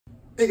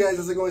Hey guys,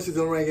 how's it going? It's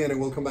Dylan again and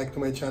welcome back to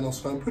my channel.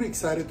 So I'm pretty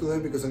excited today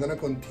because I'm going to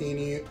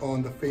continue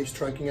on the face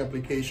tracking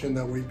application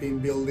that we've been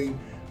building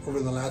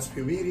over the last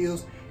few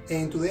videos.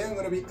 And today I'm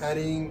going to be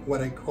adding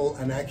what I call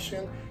an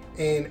action.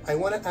 And I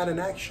want to add an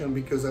action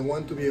because I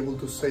want to be able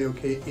to say,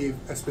 okay, if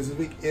a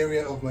specific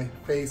area of my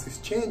face is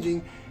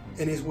changing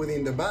and is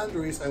within the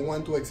boundaries, I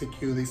want to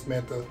execute this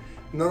method.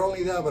 Not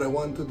only that, but I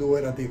want to do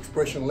it at the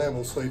expression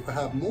level. So if I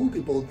have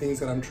multiple things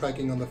that I'm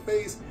tracking on the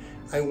face,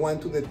 I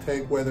want to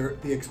detect whether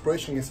the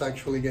expression is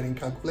actually getting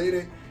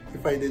calculated.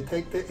 If I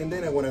detect it, and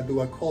then I want to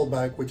do a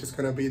callback, which is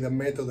going to be the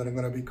method that I'm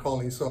going to be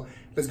calling. So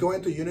let's go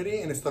into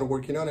Unity and start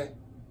working on it.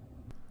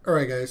 All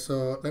right, guys,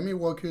 so let me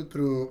walk you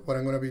through what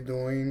I'm going to be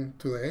doing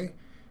today.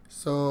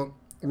 So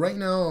right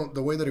now,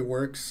 the way that it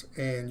works,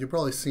 and you've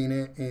probably seen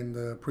it in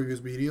the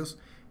previous videos,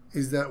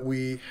 is that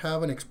we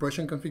have an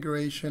expression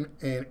configuration,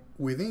 and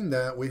within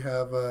that we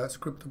have a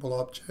scriptable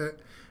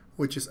object,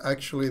 which is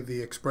actually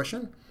the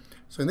expression.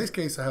 So in this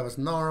case, I have a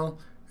snarl,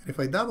 and if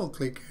I double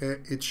click it,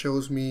 it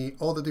shows me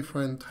all the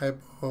different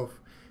type of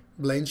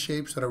blend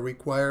shapes that are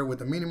required with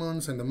the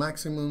minimums and the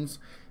maximums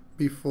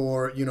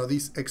before,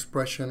 this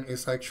expression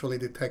is actually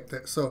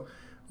detected. So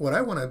what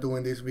I want to do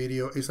in this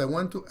video is I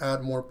want to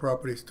add more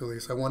properties to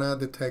this. I want to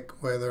detect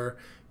whether,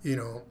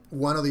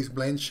 one of these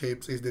blend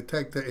shapes is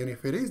detected, and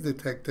if it is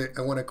detected,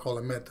 I want to call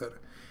a method.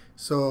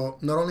 So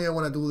not only I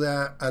want to do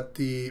that at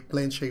the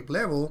blend shape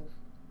level,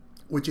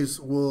 which is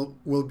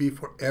will be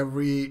for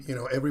every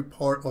every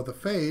part of the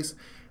face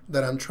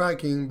that I'm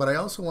tracking, but I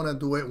also want to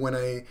do it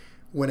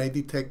when I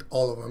detect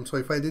all of them. So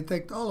if I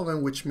detect all of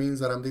them, which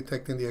means that I'm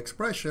detecting the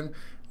expression,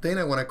 then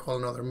I want to call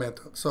another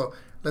method. So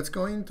let's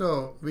go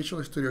into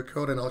Visual Studio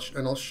Code and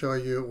I'll show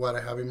you what I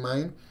have in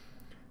mind.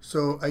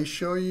 So I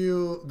show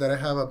you that I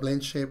have a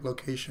blend shape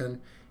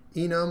location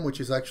enum, which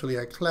is actually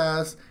a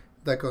class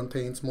that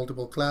contains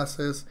multiple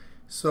classes.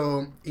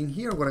 So in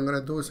here, what I'm going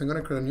to do is I'm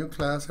going to create a new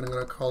class and I'm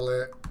going to call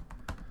it,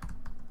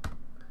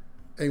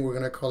 and we're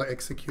going to call it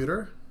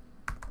executor.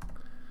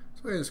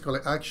 So we just call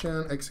it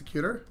action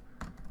executor.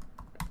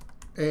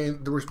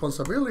 And the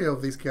responsibility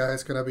of this guy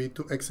is going to be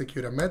to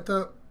execute a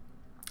method.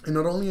 And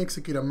not only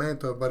execute a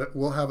method, but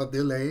we'll have a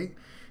delay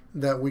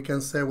that we can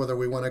say whether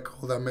we want to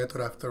call that method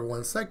after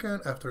 1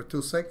 second, after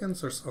 2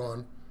 seconds, or so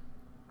on.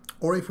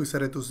 Or if we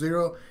set it to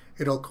 0,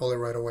 it'll call it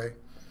right away.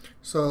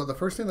 So the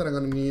first thing that I'm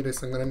going to need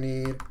is I'm going to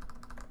need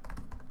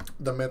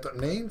the method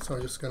name. So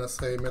I'm just going to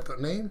say method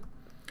name.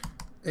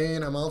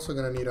 And I'm also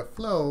going to need a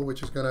flow,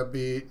 which is going to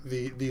be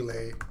the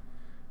delay.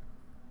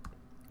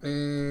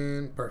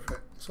 And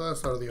perfect. So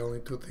those are the only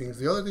two things.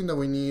 The other thing that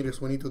we need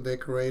is we need to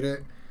decorate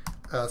it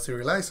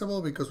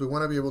serializable because we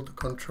want to be able to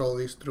control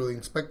this through the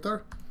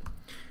inspector.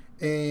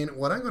 And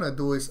what I'm going to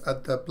do is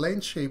at the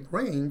blend shape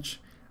range,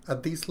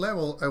 at this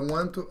level, I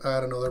want to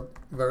add another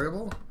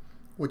variable,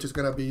 which is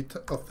going to be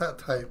of that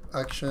type,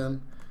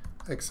 action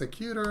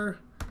executor,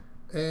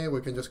 and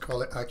we can just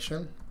call it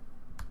action.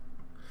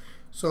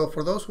 So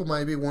for those who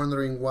might be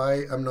wondering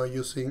why I'm not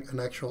using an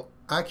actual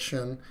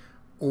action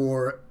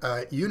or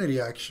a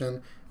Unity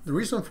action, the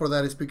reason for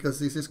that is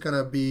because this is going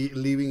to be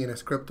living in a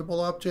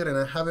scriptable object and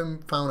I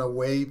haven't found a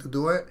way to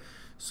do it.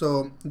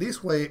 So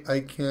this way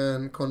I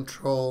can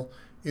control,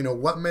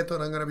 what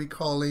method I'm going to be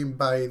calling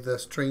by the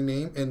string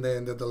name and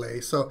then the delay.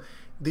 So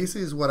this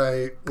is what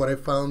I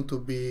found to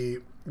be,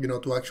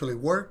 to actually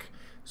work.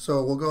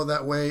 So we'll go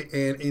that way,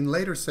 and in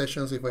later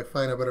sessions, if I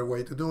find a better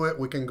way to do it,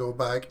 we can go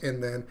back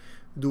and then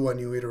do a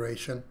new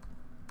iteration.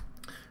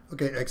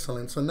 Okay,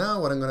 excellent. So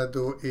now what I'm going to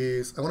do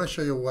is I want to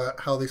show you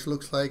how this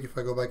looks like if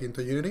I go back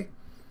into Unity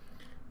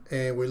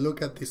and we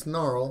look at this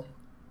snarl,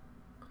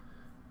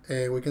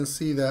 and we can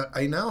see that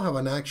I now have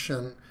an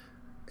action,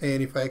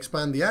 and if I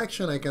expand the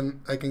action, I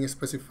can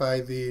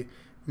specify the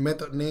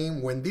method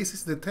name. When this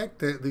is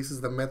detected, this is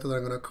the method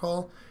I'm going to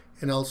call,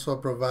 and also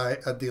provide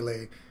a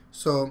delay.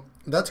 So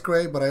that's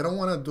great, but I don't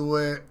want to do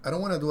it. I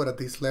don't want to do it at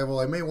this level.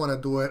 I may want to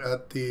do it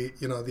at the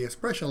the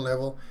expression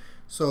level.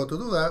 So to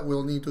do that,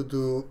 we'll need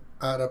to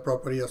add a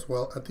property as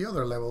well at the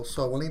other level.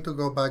 So we'll need to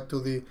go back to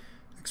the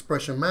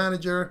expression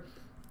manager,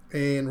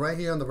 and right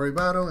here on the very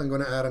bottom, I'm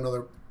going to add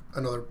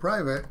another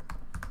private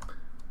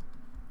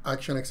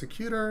action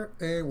executor,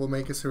 and we'll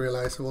make it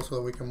serializable so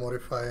that we can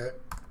modify it.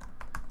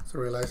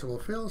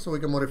 Serializable field, so we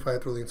can modify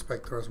it through the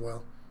inspector as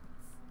well.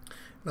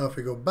 Now if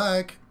we go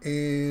back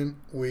and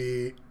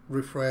we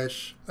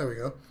refresh, there we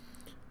go,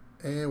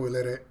 and we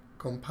let it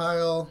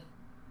compile.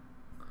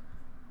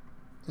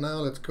 Now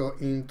let's go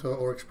into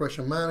our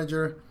expression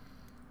manager,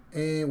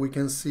 and we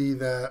can see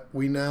that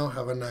we now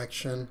have an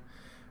action,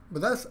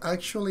 but that's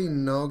actually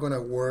not going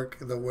to work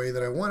the way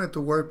that I want it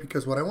to work,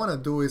 because what I want to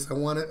do is I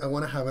want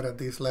to have it at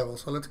this level.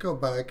 So let's go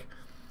back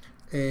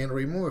and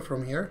remove it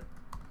from here,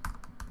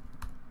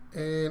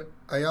 and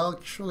I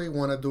actually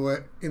want to do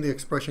it in the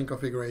expression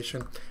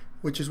configuration,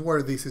 which is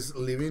where this is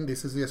living.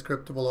 This is the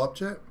scriptable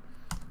object.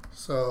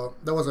 So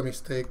that was a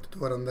mistake to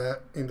do it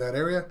in that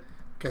area.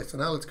 Okay, so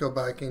now let's go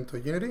back into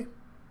Unity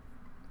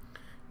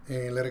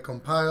and let it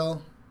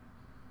compile,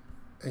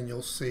 and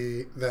you'll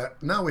see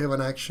that now we have an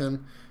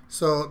action.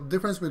 So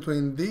difference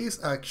between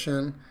this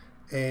action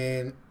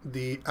and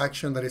the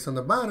action that is on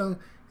the bottom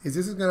is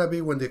this is going to be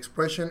when the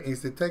expression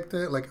is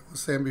detected, like I was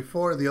saying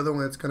before. The other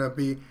one is going to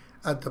be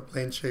at the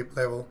plane shape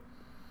level.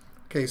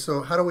 Okay,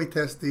 so how do we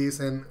test these?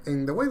 And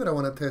the way that I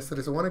want to test it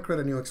is I want to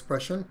create a new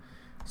expression.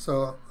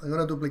 So I'm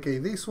going to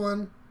duplicate this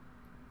one.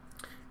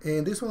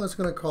 And this one is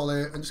going to call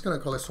it, I'm just going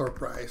to call it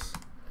surprise.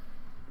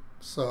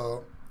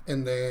 So,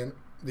 and then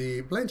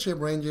the blend shape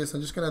ranges,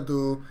 I'm just going to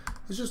do,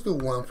 let's just do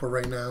 1 for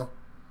right now.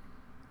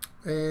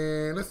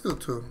 And let's do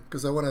 2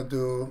 because I want to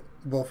do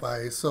both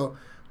eyes. So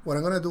what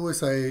I'm going to do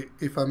is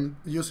if I'm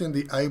using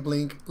the eye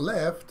blink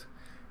left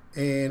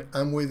and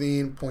I'm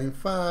within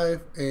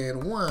 0.5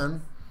 and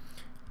 1,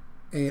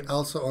 and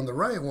also on the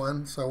right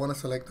one, so I want to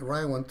select the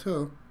right one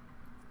too,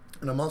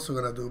 and I'm also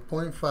going to do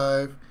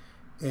 0.5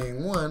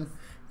 and 1.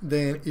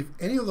 Then if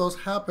any of those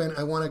happen,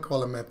 I want to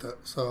call a method.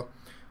 So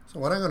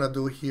what I'm going to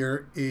do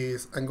here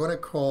is I'm going to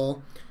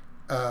call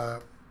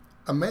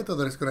a method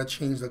that is going to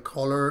change the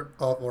color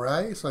of our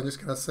eye. So I'm just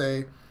going to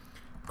say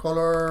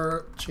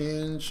color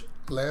change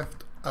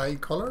left eye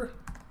color.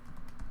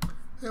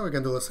 And we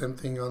can do the same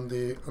thing on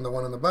the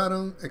one on the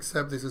bottom,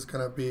 except this is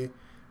going to be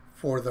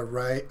for the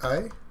right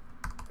eye.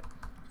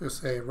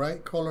 Just say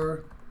right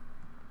color,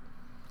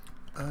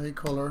 eye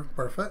color,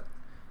 perfect.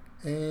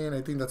 And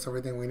I think that's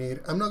everything we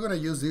need. I'm not going to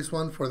use this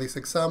one for this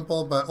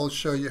example, but I'll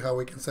show you how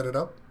we can set it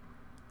up.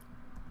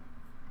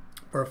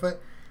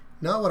 Perfect.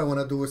 Now what I want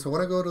to do is I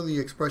want to go to the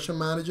expression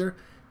manager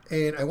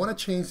and I want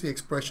to change the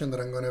expression that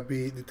I'm going to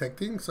be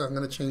detecting. So I'm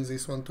going to change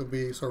this one to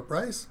be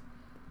surprise.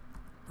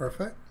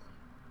 Perfect.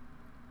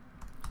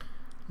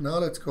 Now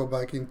let's go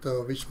back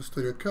into Visual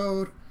Studio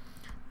Code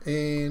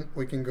and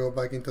we can go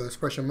back into the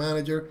expression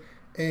manager.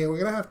 And we're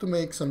going to have to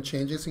make some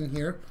changes in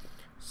here.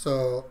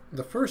 So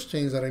the first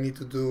change that I need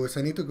to do is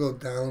I need to go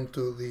down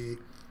to the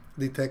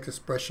detect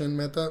expression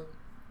method.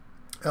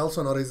 I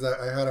also noticed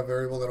that I had a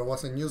variable that I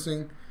wasn't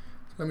using.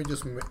 So let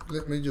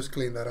me just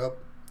clean that up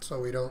so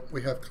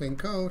we have clean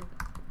code.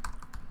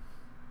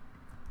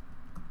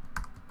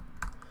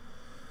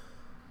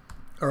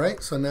 All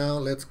right, so now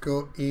let's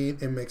go in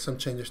and make some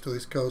changes to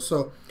this code.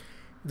 So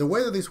the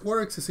way that this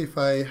works is if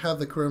I have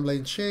the current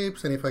blend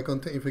shapes and if it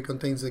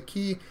contains the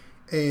key,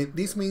 and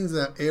this means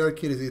that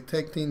ARKit is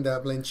detecting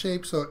that blend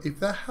shape. So if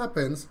that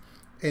happens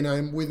and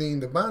I'm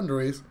within the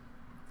boundaries,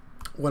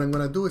 what I'm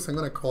going to do is I'm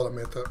going to call a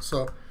method.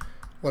 So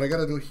what I got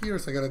to do here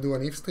is I got to do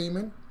an if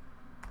statement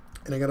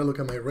and I got to look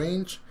at my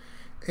range.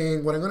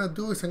 And what I'm going to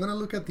do is I'm going to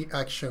look at the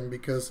action,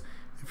 because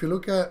if you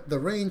look at the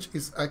range,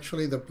 it's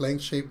actually the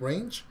blend shape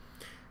range.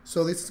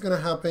 So this is going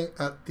to happen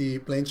at the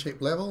blend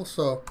shape level.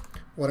 So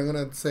what I'm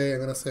going to say,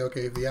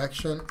 okay, if the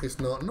action is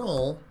not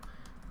null,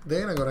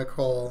 then I'm going to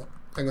call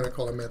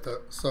a method.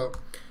 So,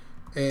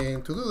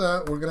 and to do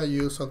that, we're going to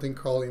use something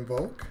called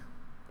invoke.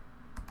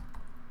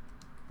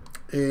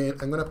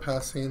 And I'm going to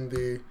pass in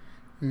the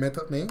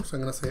method name. So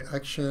I'm going to say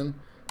action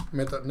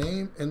method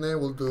name, and then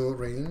we'll do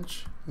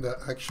range, the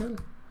action,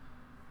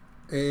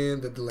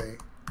 and the delay.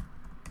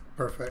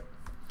 Perfect.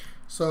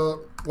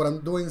 So what I'm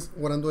doing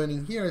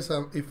in here is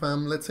if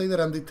let's say that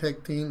I'm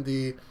detecting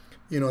the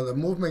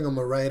movement of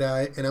my right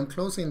eye and I'm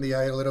closing the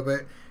eye a little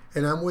bit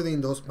and I'm within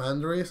those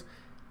boundaries,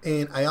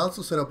 and I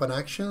also set up an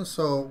action.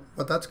 So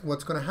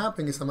what's going to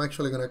happen is I'm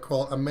actually going to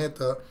call a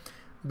method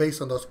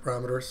based on those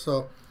parameters.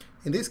 So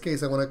in this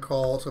case, I want to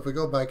call, so if we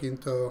go back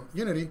into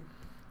Unity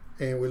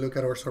and we look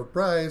at our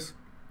surprise,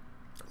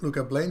 look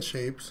at blend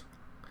shapes,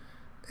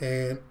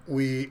 and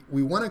we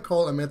want to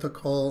call a method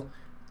called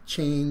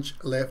change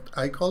left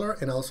eye color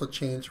and also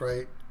change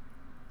right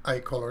eye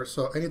color.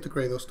 So I need to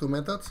create those two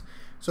methods.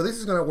 So this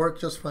is going to work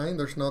just fine.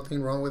 There's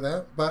nothing wrong with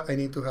that, but I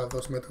need to have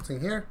those methods in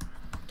here.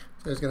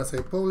 So it's going to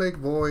say public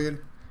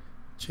void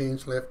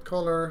change left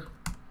color,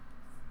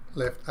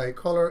 left eye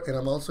color, and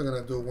I'm also going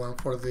to do one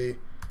for the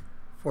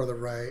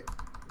right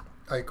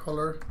eye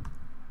color.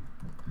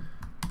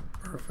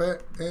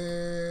 Perfect.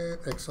 And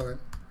excellent.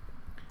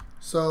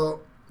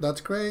 So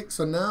that's great.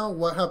 So now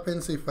what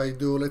happens if I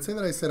do, let's say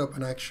that I set up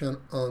an action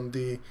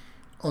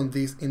in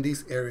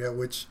this area,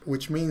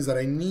 which means that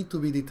I need to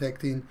be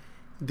detecting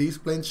this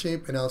blend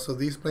shape and also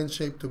this blend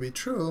shape to be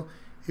true.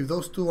 If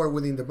those two are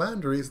within the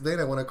boundaries, then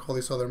I want to call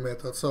this other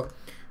method. So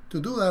to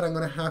do that, I'm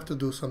going to have to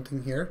do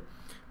something here,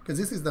 because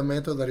this is the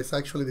method that is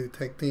actually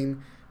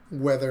detecting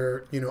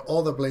whether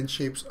all the blend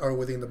shapes are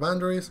within the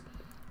boundaries.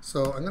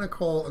 So I'm going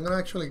to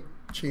actually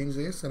change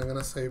this, and I'm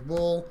going to say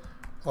bool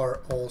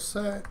are all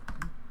set,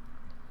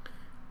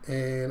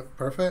 and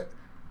perfect.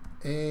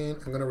 And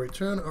I'm going to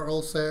return are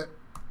all set.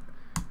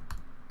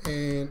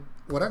 And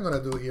what I'm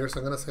going to do here is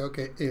I'm going to say,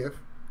 okay, if,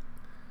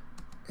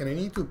 and I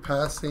need to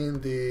pass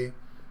in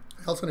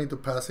I also need to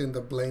pass in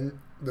the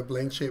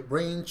blend shape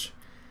range,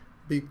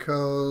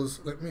 because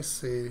let me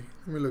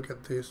look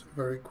at this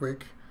very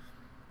quick,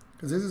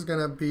 because this is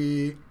gonna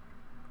be,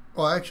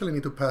 I actually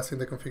need to pass in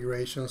the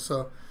configuration.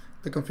 So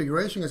the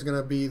configuration is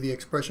gonna be the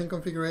expression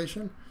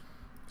configuration.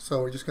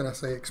 So we're just gonna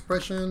say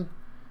expression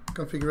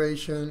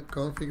configuration,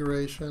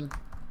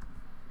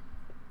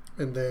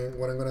 and then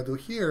what I'm gonna do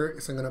here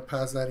is I'm gonna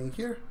pass that in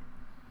here.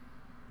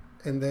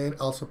 and then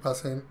also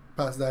pass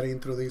that in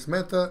through this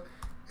method,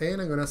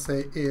 and I'm gonna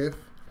say if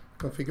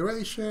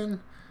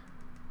configuration,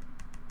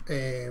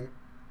 and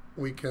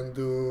we can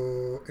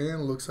do,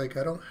 and looks like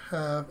I don't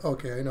have,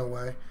 okay, I know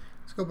why.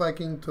 Let's go back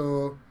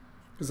into,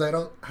 because I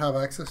don't have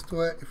access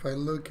to it. If I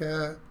look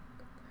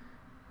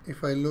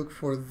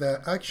for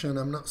that action,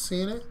 I'm not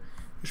seeing it.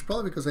 It's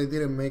probably because I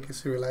didn't make it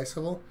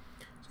serializable.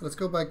 So let's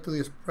go back to the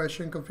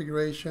expression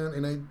configuration,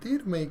 and I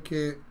did make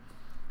it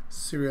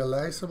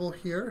serializable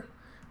here,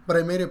 but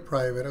I made it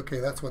private. Okay,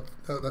 that's what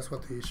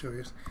the issue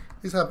is.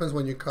 This happens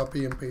when you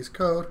copy and paste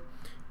code.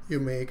 You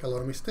make a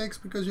lot of mistakes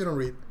because you don't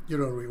read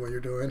what you're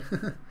doing.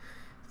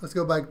 Let's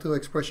go back to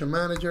expression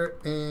manager,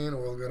 and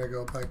we're gonna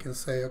go back and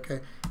say, okay,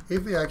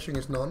 if the action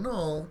is not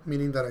null,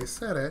 meaning that I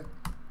set it,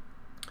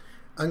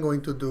 I'm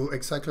going to do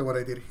exactly what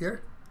I did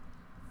here.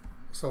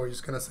 So we're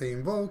just gonna say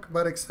invoke,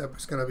 but except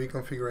it's gonna be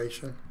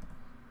configuration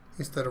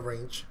instead of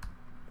range.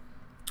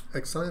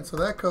 Excellent. So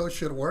that code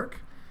should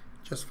work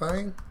just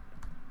fine.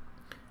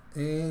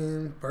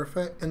 And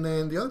perfect. And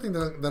then the other thing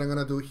that I'm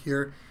gonna do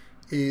here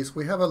is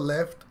we have a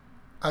left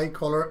eye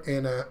color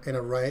and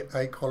a right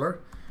eye color.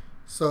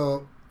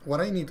 So what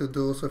I need to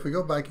do, so if we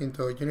go back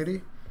into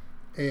Unity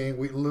and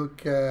we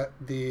look at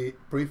the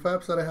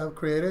prefabs that I have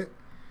created,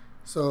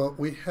 so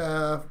we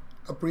have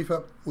a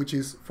prefab which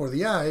is for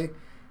the eye,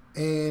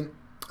 and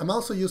I'm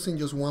also using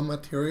just one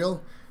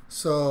material.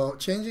 So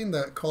changing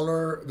the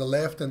color, the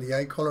left and the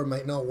eye color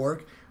might not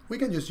work. We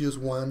can just use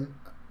one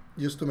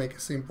just to make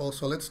it simple.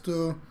 So let's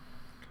do,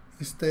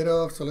 instead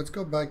of, so let's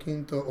go back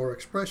into our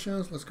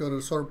expressions. Let's go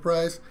to sort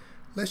price.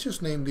 Let's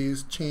just name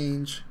these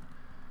change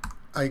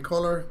eye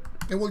color,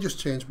 and we'll just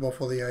change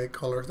both of the eye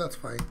colors. That's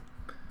fine.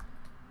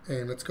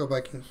 And let's go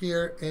back in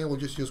here, and we'll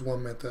just use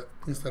one method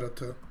instead of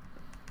two.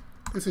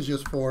 This is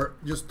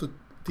just to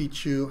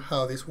teach you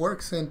how this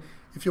works. And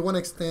if you want to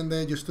extend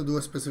it just to do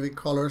a specific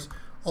colors,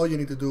 all you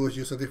need to do is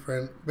use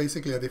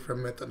basically a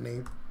different method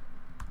name.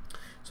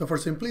 So for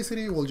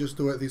simplicity, we'll just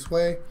do it this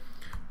way.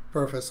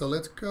 Perfect. So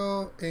let's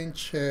go and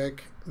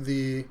check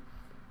the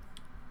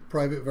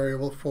private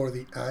variable for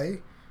the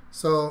eye.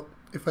 So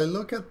if I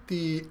look at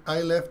the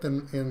eye left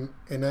and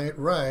eye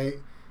right,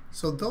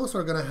 so those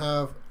are going to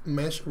have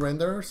mesh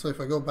render. So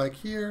if I go back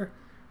here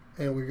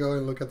and we go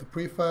and look at the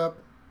prefab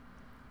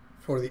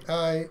for the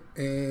eye,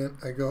 and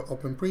I go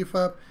open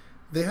prefab,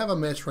 they have a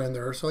mesh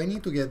render. So I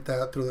need to get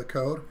that through the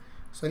code.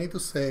 So I need to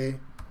say,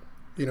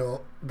 you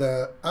know,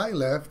 the eye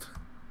left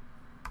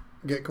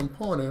get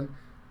component,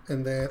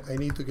 and then I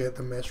need to get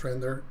the mesh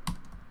render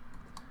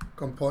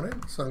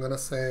component. So I'm going to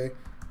say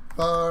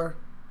var,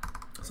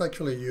 let's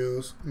actually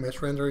use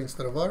mesh render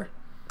instead of var,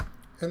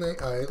 and then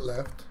eye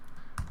left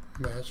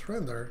mesh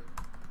render.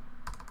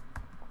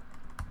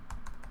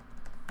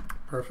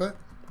 Perfect.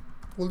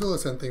 We'll do the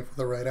same thing for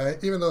the right eye.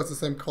 Even though it's the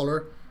same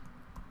color,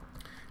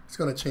 it's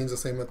going to change the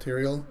same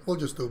material. We'll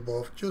just do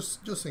both,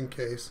 just in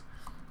case.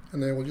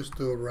 And then we'll just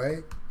do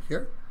right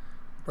here.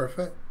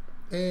 Perfect.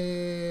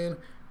 And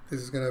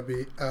this is going to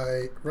be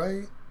eye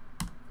right,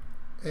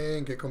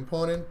 and get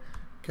component.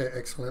 Okay,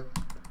 excellent.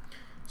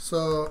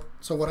 So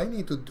what I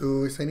need to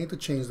do is I need to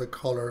change the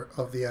color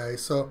of the eye.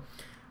 So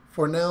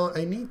for now,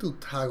 I need to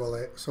toggle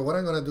it. So what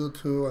I'm going to do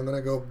too, I'm going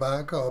to go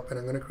back up and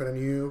I'm going to create a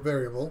new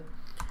variable.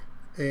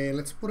 And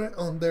let's put it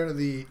under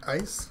the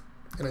eyes.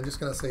 And I'm just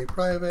going to say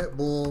private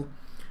bool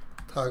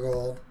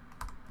toggle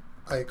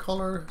eye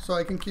color. So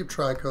I can keep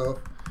track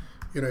of,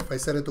 you know, if I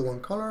set it to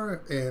one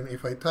color, and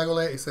if I toggle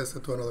it, it sets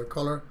it to another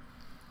color.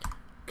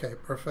 Okay,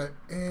 perfect.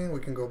 And we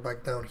can go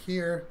back down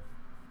here.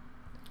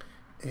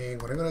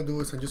 And what I'm going to do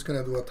is I'm just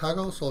going to do a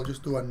toggle. So I'll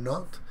just do a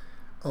not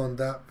on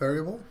that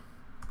variable.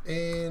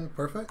 And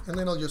perfect. And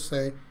then I'll just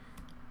say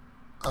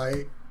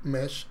eye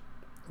mesh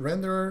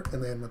renderer,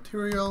 and then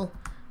material,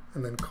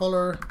 and then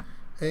color.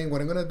 And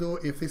what I'm going to do,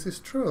 if this is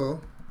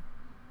true,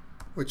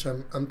 which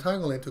I'm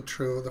toggling to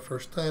true the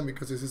first time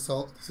because this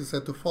is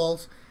set to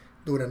false,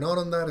 doing a not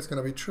on that is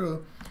going to be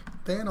true.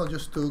 Then I'll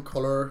just do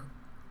color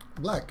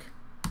black.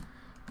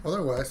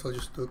 Otherwise, I'll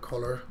just do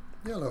color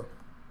yellow.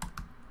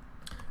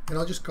 And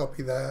I'll just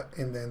copy that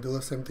and then do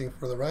the same thing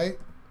for the right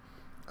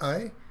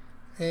eye,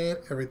 and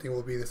everything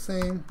will be the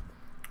same.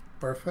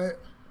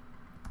 Perfect.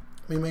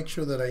 Let me make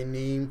sure that I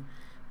name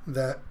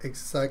that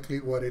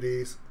exactly what it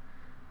is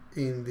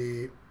in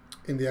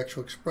the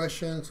actual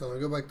expression. So I'll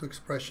go back to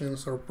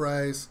expressions or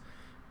price,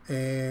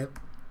 and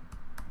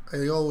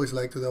I always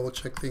like to double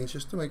check things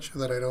just to make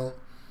sure that I don't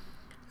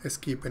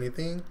skip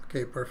anything.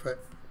 Okay,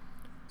 perfect.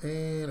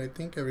 And I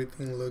think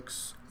everything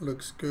looks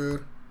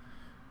good.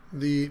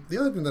 The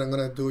other thing that I'm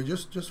gonna do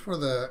just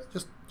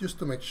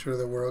to make sure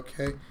that we're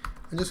okay,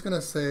 I'm just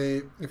gonna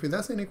say if it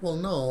doesn't equal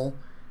null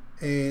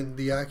and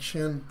the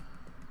action,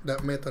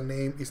 that method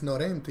name is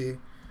not empty,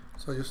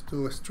 so just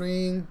do a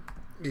string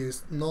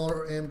is null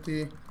or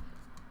empty, and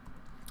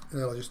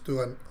then I'll just do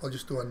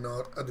a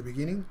not at the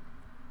beginning.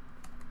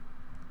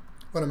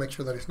 I want to make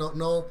sure that it's not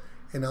null,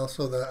 and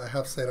also that I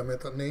have set a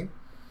method name.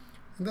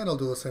 And then I'll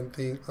do the same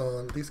thing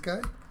on this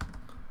guy,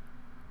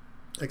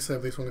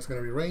 except this one is going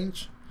to be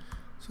range.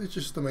 So it's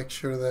just to make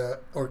sure that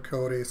our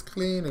code is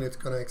clean and it's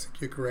going to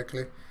execute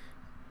correctly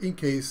in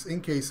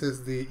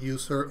cases the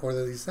user or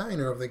the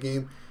designer of the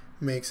game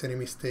makes any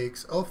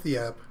mistakes of the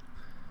app.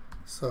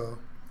 So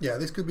yeah,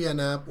 this could be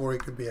an app or it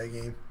could be a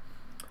game.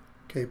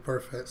 Okay,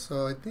 perfect.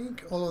 So I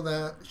think all of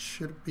that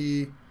should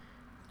be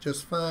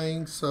just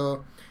fine.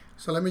 So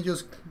let me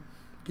just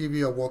give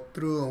you a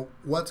walkthrough on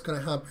what's going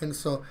to happen.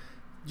 So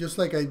just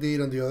like I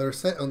did on the other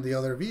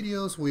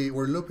videos, we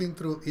were looping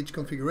through each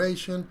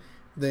configuration.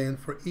 Then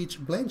for each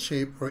blend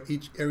shape or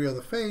each area of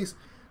the face,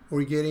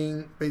 we're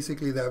getting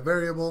basically that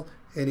variable,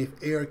 and if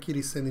ARKit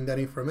is sending that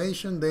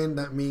information, then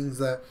that means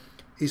that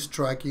it's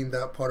tracking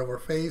that part of our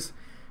face.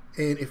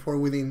 And if we're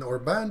within our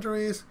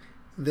boundaries,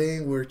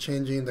 then we're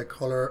changing the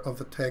color of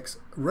the text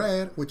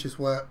red, which is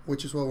what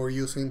we're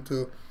using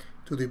to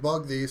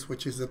debug this,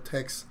 which is the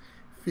text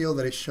field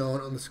that is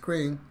shown on the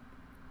screen.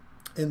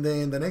 And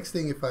then the next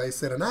thing, if I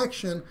set an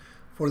action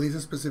for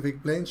this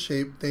specific blend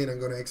shape, then I'm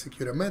going to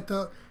execute a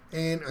method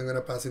and I'm going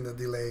to pass in the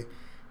delay.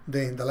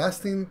 Then the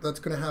last thing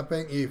that's going to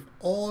happen, if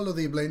all of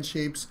the blend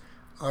shapes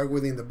are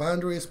within the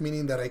boundaries,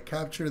 meaning that I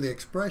capture the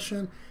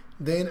expression,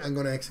 then I'm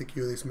going to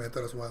execute this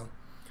method as well.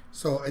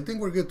 So I think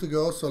we're good to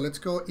go. So let's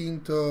go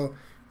into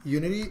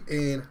Unity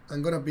and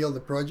I'm going to build the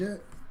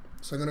project.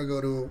 So I'm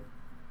going to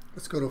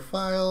let's go to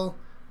File,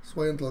 let's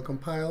wait until it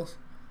compiles.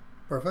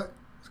 Perfect.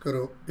 Let's go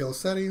to Build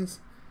Settings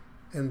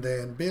and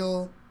then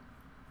Build,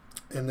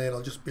 and then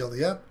I'll just build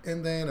the app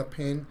and then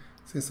append,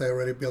 since I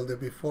already built it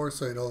before,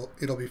 so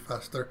it'll be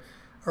faster.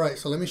 All right,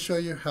 so let me show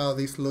you how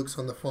this looks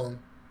on the phone.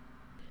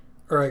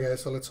 All right,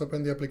 guys, so let's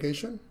open the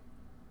application.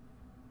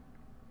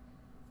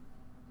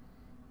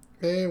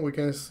 And we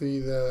can see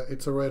that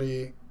it's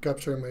already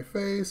capturing my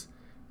face.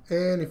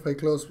 And if I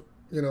close,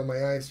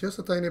 my eyes just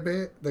a tiny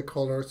bit, the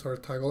colors are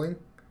toggling.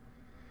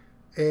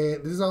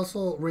 And this is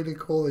also really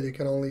cool that you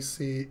can only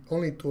see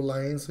two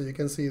lines. So you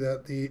can see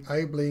that the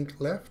eye blink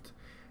left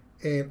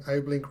and eye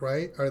blink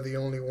right are the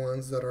only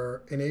ones that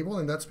are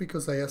enabled, and that's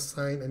because I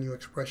assigned a new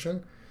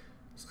expression.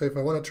 So if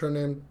I want to turn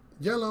them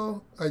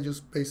yellow, I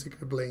just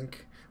basically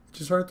blink,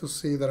 which is hard to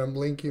see that I'm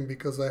blinking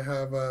because I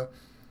have a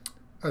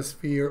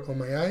sphere on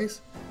my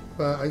eyes,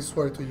 but I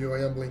swear to you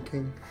I am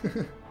blinking.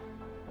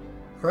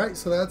 Alright,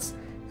 so that's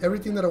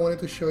everything that I wanted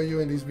to show you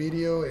in this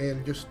video,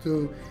 and just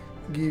to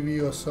give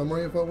you a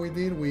summary of what we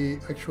did, we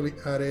actually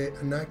added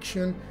an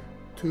action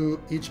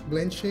to each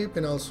blend shape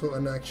and also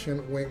an action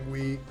when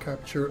we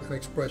capture an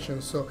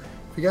expression. So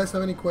if you guys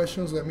have any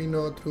questions, let me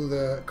know through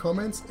the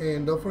comments,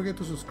 and don't forget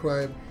to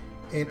subscribe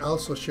and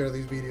also share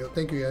this video.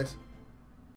 Thank you, guys.